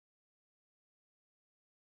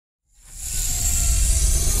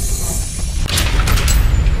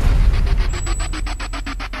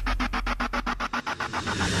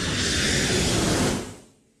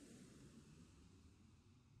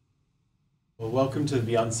Well, welcome to the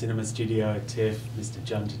Beyond Cinema studio at Tiff, Mr.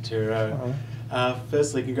 John Turturro.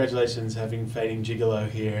 Firstly, congratulations having Fading Gigolo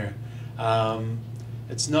here.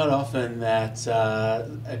 It's not often that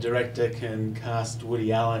a director can cast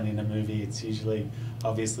Woody Allen in a movie. It's usually,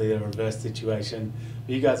 obviously, the reverse situation.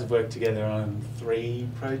 But you guys have worked together on 3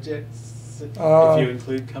 projects, if you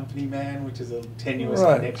include Company Man, which is a tenuous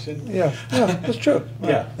connection. Yeah, that's true.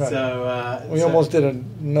 Yeah, right. So we almost did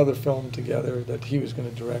another film together that he was going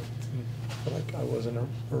to direct, but like I wasn't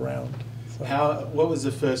around. So. What was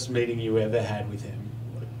the first meeting you ever had with him?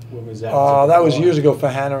 When was that? That was years ago for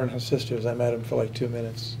Hannah and her sisters. I met him for like 2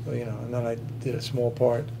 minutes, and then I did a small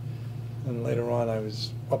part. And later on, I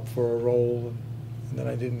was up for a role, and then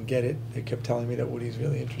I didn't get it. They kept telling me that Woody's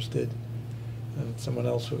really interested, and someone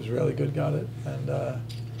else who was really good got it. And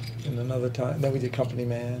another time, then we did Company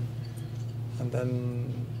Man, and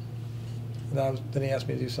then he asked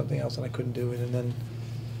me to do something else, and I couldn't do it. And then,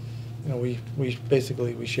 we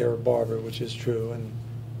basically share a barber, which is true. And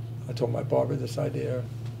I told my barber this idea.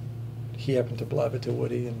 He happened to blab it to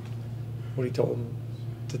Woody, and Woody told him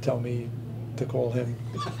to tell me to call him.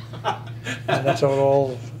 And that's how it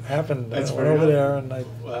all happened. I went over there, and I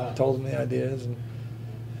told him the ideas, and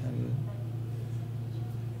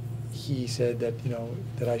he said that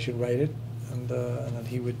that I should write it, and then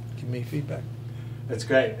he would give me feedback. That's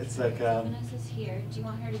great. It's like Vanessa's here. Do you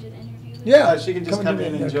want her to do the interview? Yeah, she can just come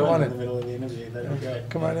in and join in the middle of the interview. That'd be great.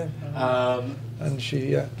 Come on in. And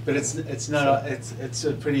she, But it's not. It's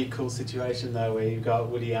a pretty cool situation though, where you've got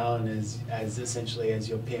Woody Allen as essentially as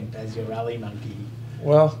your pimp, as your rally monkey.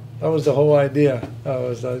 Well, that was the whole idea.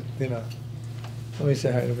 Let me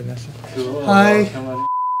say hi to Vanessa. Cool. Hi. Come on.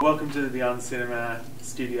 Welcome to the Beyond Cinema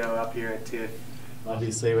studio up here at Tiff.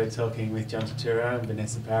 Obviously, we're talking with John Turturro and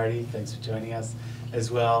Vanessa Paradis. Thanks for joining us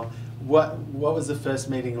as well. What was the first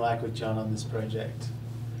meeting like with John on this project?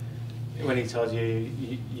 When he told you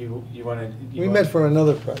you wanted... We met for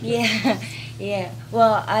another project. Yeah.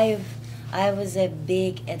 Well, I was a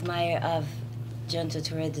big admirer of John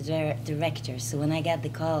Turturro, the director. So when I got the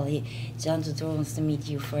call, John Turturro wants to meet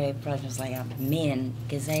you for a project. I was like, I'm in,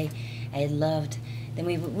 because I loved the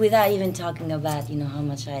movie, without even talking about how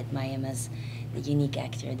much I admire him as the unique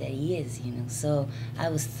actor that he is. So I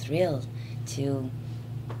was thrilled to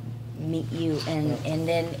meet you, and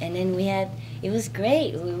then we had, it was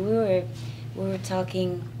great. We were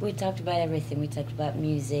talking. We talked about everything. We talked about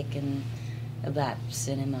music and about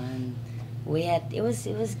cinema, and it was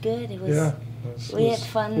good. It was we had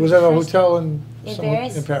fun. It was at a hotel in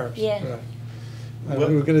Paris. In Paris. Yeah. Right.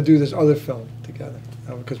 We were going to do this other film together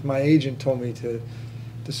because my agent told me to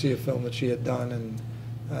see a film that she had done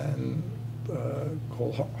and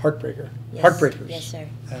called Heartbreaker. Yes. Heartbreakers. Yes, sir.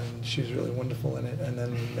 And she was really wonderful in it. And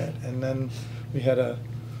then we met. And then we had a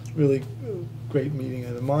really great meeting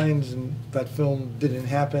of the minds, and that film didn't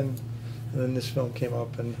happen. And then this film came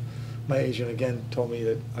up, and my agent again told me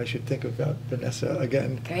that I should think about Vanessa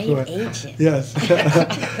again. Great agent. Yes.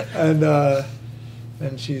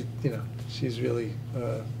 and she's really,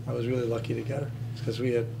 I was really lucky to get her, because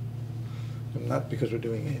we had, not because we're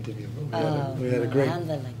doing an interview, but we had a great... I'm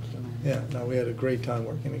the lucky one. Yeah, no, we had a great time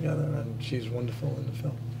working together, and she's wonderful in the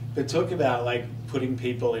film. But talk about putting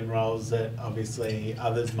people in roles that obviously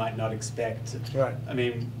others might not expect. Right. I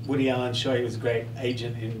mean, Woody Allen, sure, he was a great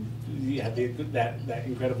agent you had that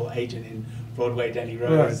incredible agent in Broadway, Danny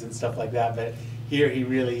Rose, and stuff like that. But here he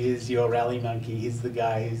really is your rally monkey. He's the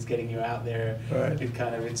guy who's getting you out there and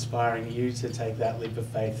kind of inspiring you to take that leap of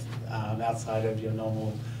faith outside of your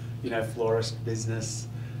normal, florist business.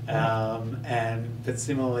 But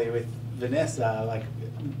similarly with Vanessa,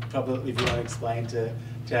 probably if you want to explain to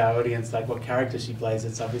our audience what character she plays,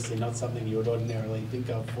 it's obviously not something you would ordinarily think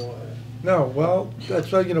of for her. No, well,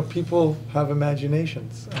 that's right. People have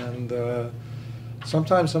imaginations, and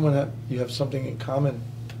sometimes you have something in common,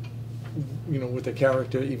 with a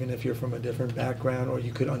character, even if you're from a different background, or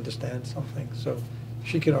you could understand something. So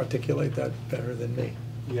she can articulate that better than me.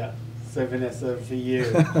 Yeah. So Vanessa, for you,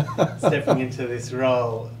 stepping into this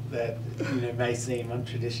role that may seem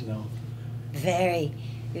untraditional. Very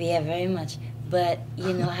much. But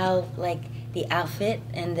how the outfit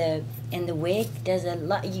and the wig does a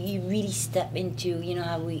lot. You really step into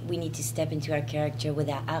how we need to step into our character with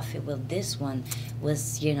our outfit. Well, this one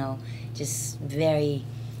was just very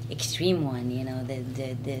extreme one.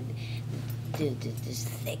 The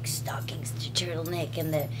thick stockings, the turtleneck,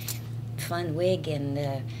 and the fun wig, and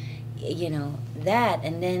that,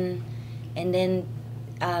 and then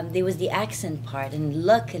there was the accent part, and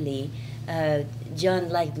luckily John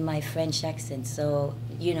liked my French accent, so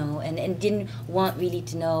you know, and didn't want really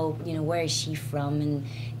to know, you know, where is she from, and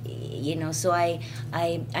you know, so I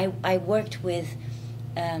worked with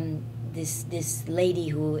this lady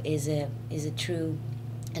who is a true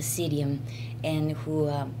Hasidim, and who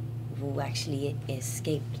actually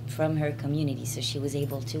escaped from her community, so she was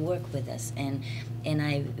able to work with us, and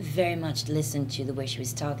I very much listened to the way she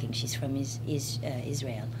was talking. She's from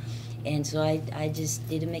Israel, and so I just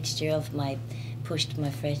did a mixture of pushed my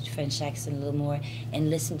French accent a little more, and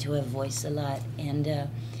listened to her voice a lot, and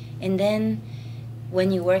then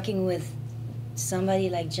when you're working with somebody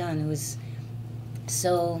like John, who's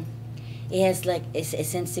so, he has like a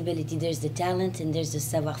sensibility. There's the talent and there's the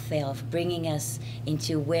savoir-faire of bringing us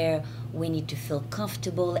into where we need to feel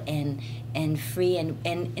comfortable and free,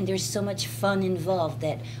 and there's so much fun involved,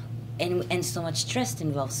 that and so much trust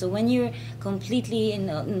involved. So when you're completely in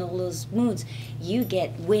all those moods, you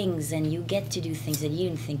get wings and you get to do things that you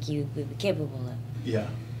didn't think you would be capable of. Yeah.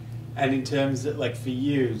 And in terms of, like, for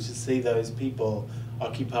you to see those people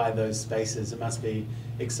occupy those spaces, it must be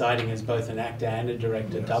exciting as both an actor and a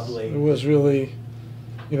director, Yes. doubly. It was really,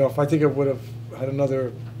 you know, if I think I would have had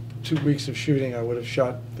another 2 weeks of shooting, I would have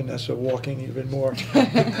shot Vanessa walking even more.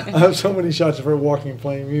 I have so many shots of her walking,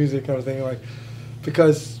 playing music. I was thinking, like,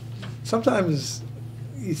 because sometimes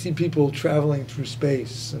you see people traveling through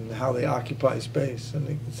space and how they occupy space, and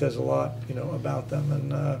it says a lot, you know, about them.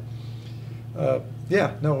 And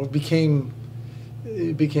yeah, no, it became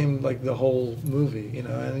like the whole movie, you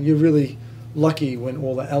know. And you're really lucky when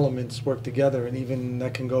all the elements work together, and even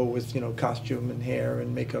that can go with, you know, costume and hair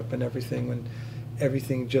and makeup and everything, when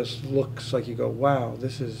everything just looks like you go, wow,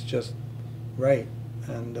 this is just right.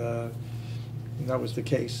 And that was the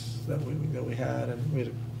case that we had, and we had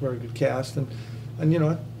a very good cast, and you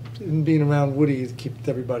know, and being around Woody kept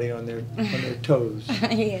everybody on their toes.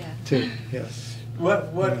 Yeah. Too. Yes.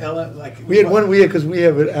 What Yeah. Ella, like, We had one weird, because we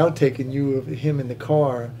have an outtake and you of him in the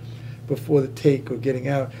car before the take or getting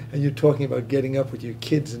out, and you're talking about getting up with your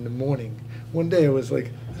kids in the morning. One day I was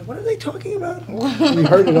like, what are they talking about? We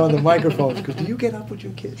heard it on the microphone. Because, do you get up with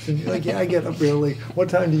your kids? And you're like, yeah, I get up early. What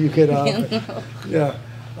time do you get up? Yeah.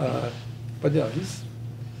 But yeah,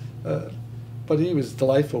 but he was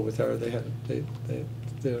delightful with her. They're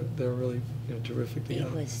really, you know, terrific together.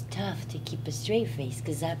 It was tough to keep a straight face,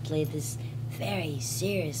 because I played this very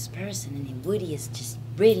serious person, and then Woody is just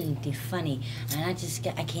brilliantly funny, and I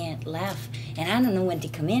can't laugh, and I don't know when to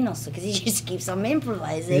come in also, because he just keeps on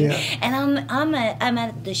improvising. Yeah. And I'm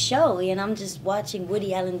at the show, and I'm just watching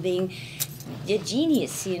Woody Allen being a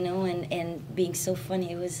genius, you know, and being so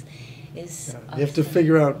funny. It was. Yeah. Awesome. You have to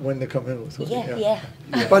figure out when to come in with Woody. Yeah.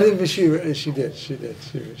 But she did. She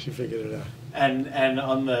figured it out. And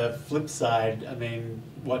on the flip side, I mean,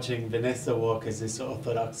 watching Vanessa walk as this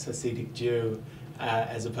Orthodox Hasidic Jew,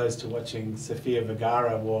 as opposed to watching Sofia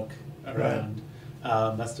Vergara walk around,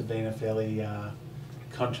 must have been a fairly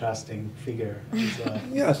contrasting figure as well.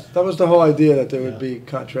 Yes, that was the whole idea, that there would Yeah. be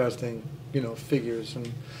contrasting, you know, figures.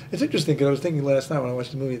 And it's interesting, because I was thinking last night when I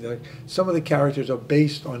watched the movie that, like, some of the characters are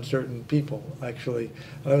based on certain people, actually.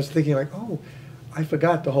 And I was thinking, like, oh, I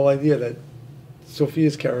forgot the whole idea that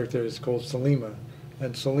Sophia's character is called Salima,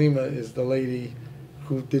 and Salima is the lady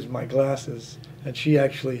who did my glasses, and she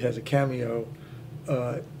actually has a cameo.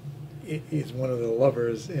 Is one of the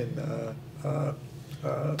lovers in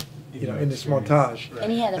you know, in this montage. Right.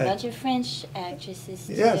 And he had a bunch of French actresses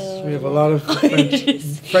too. Yes, we have a lot of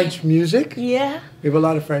French music. Yeah. We have a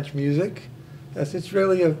lot of French music. Yes, it's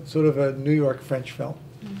really a sort of a New York French film.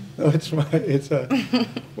 No, it's a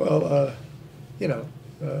well, you know.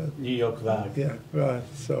 New York vibe. Yeah.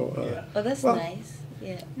 So. Yeah. Oh, that's well, nice.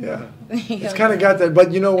 Yeah. Yeah. It's kind of got that,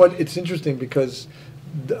 but you know what? It's interesting, because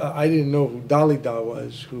I didn't know who Dalida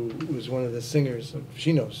was, who was one of the singers.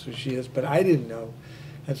 She knows who she is, but I didn't know.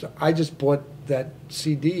 And so I just bought that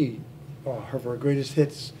CD of her greatest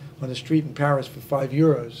hits on the street in Paris for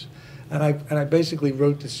 €5, and I basically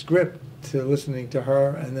wrote the script to listening to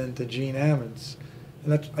her and then to Gene Ammons,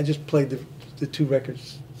 and I just played the two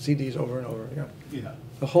records CDs over and over again. Yeah.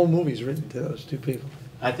 The whole movie's written to those two people.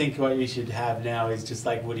 I think what you should have now is just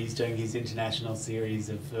like Woody's doing his international series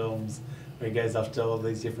of films, where he goes off to all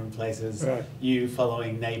these different places. Right. You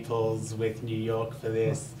following Naples with New York for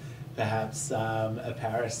this, perhaps a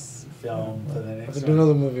Paris film for the I next could one. do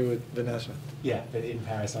another movie with Vanessa. Yeah, but in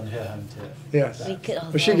Paris on her home turf. Yes. We could,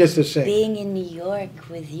 But she gets to sing. Being in New York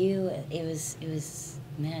with you, it was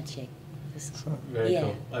magic. It was, So, Very Yeah.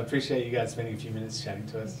 cool. I appreciate you guys spending a few minutes chatting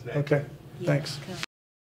to us today. okay, yeah, thanks. come.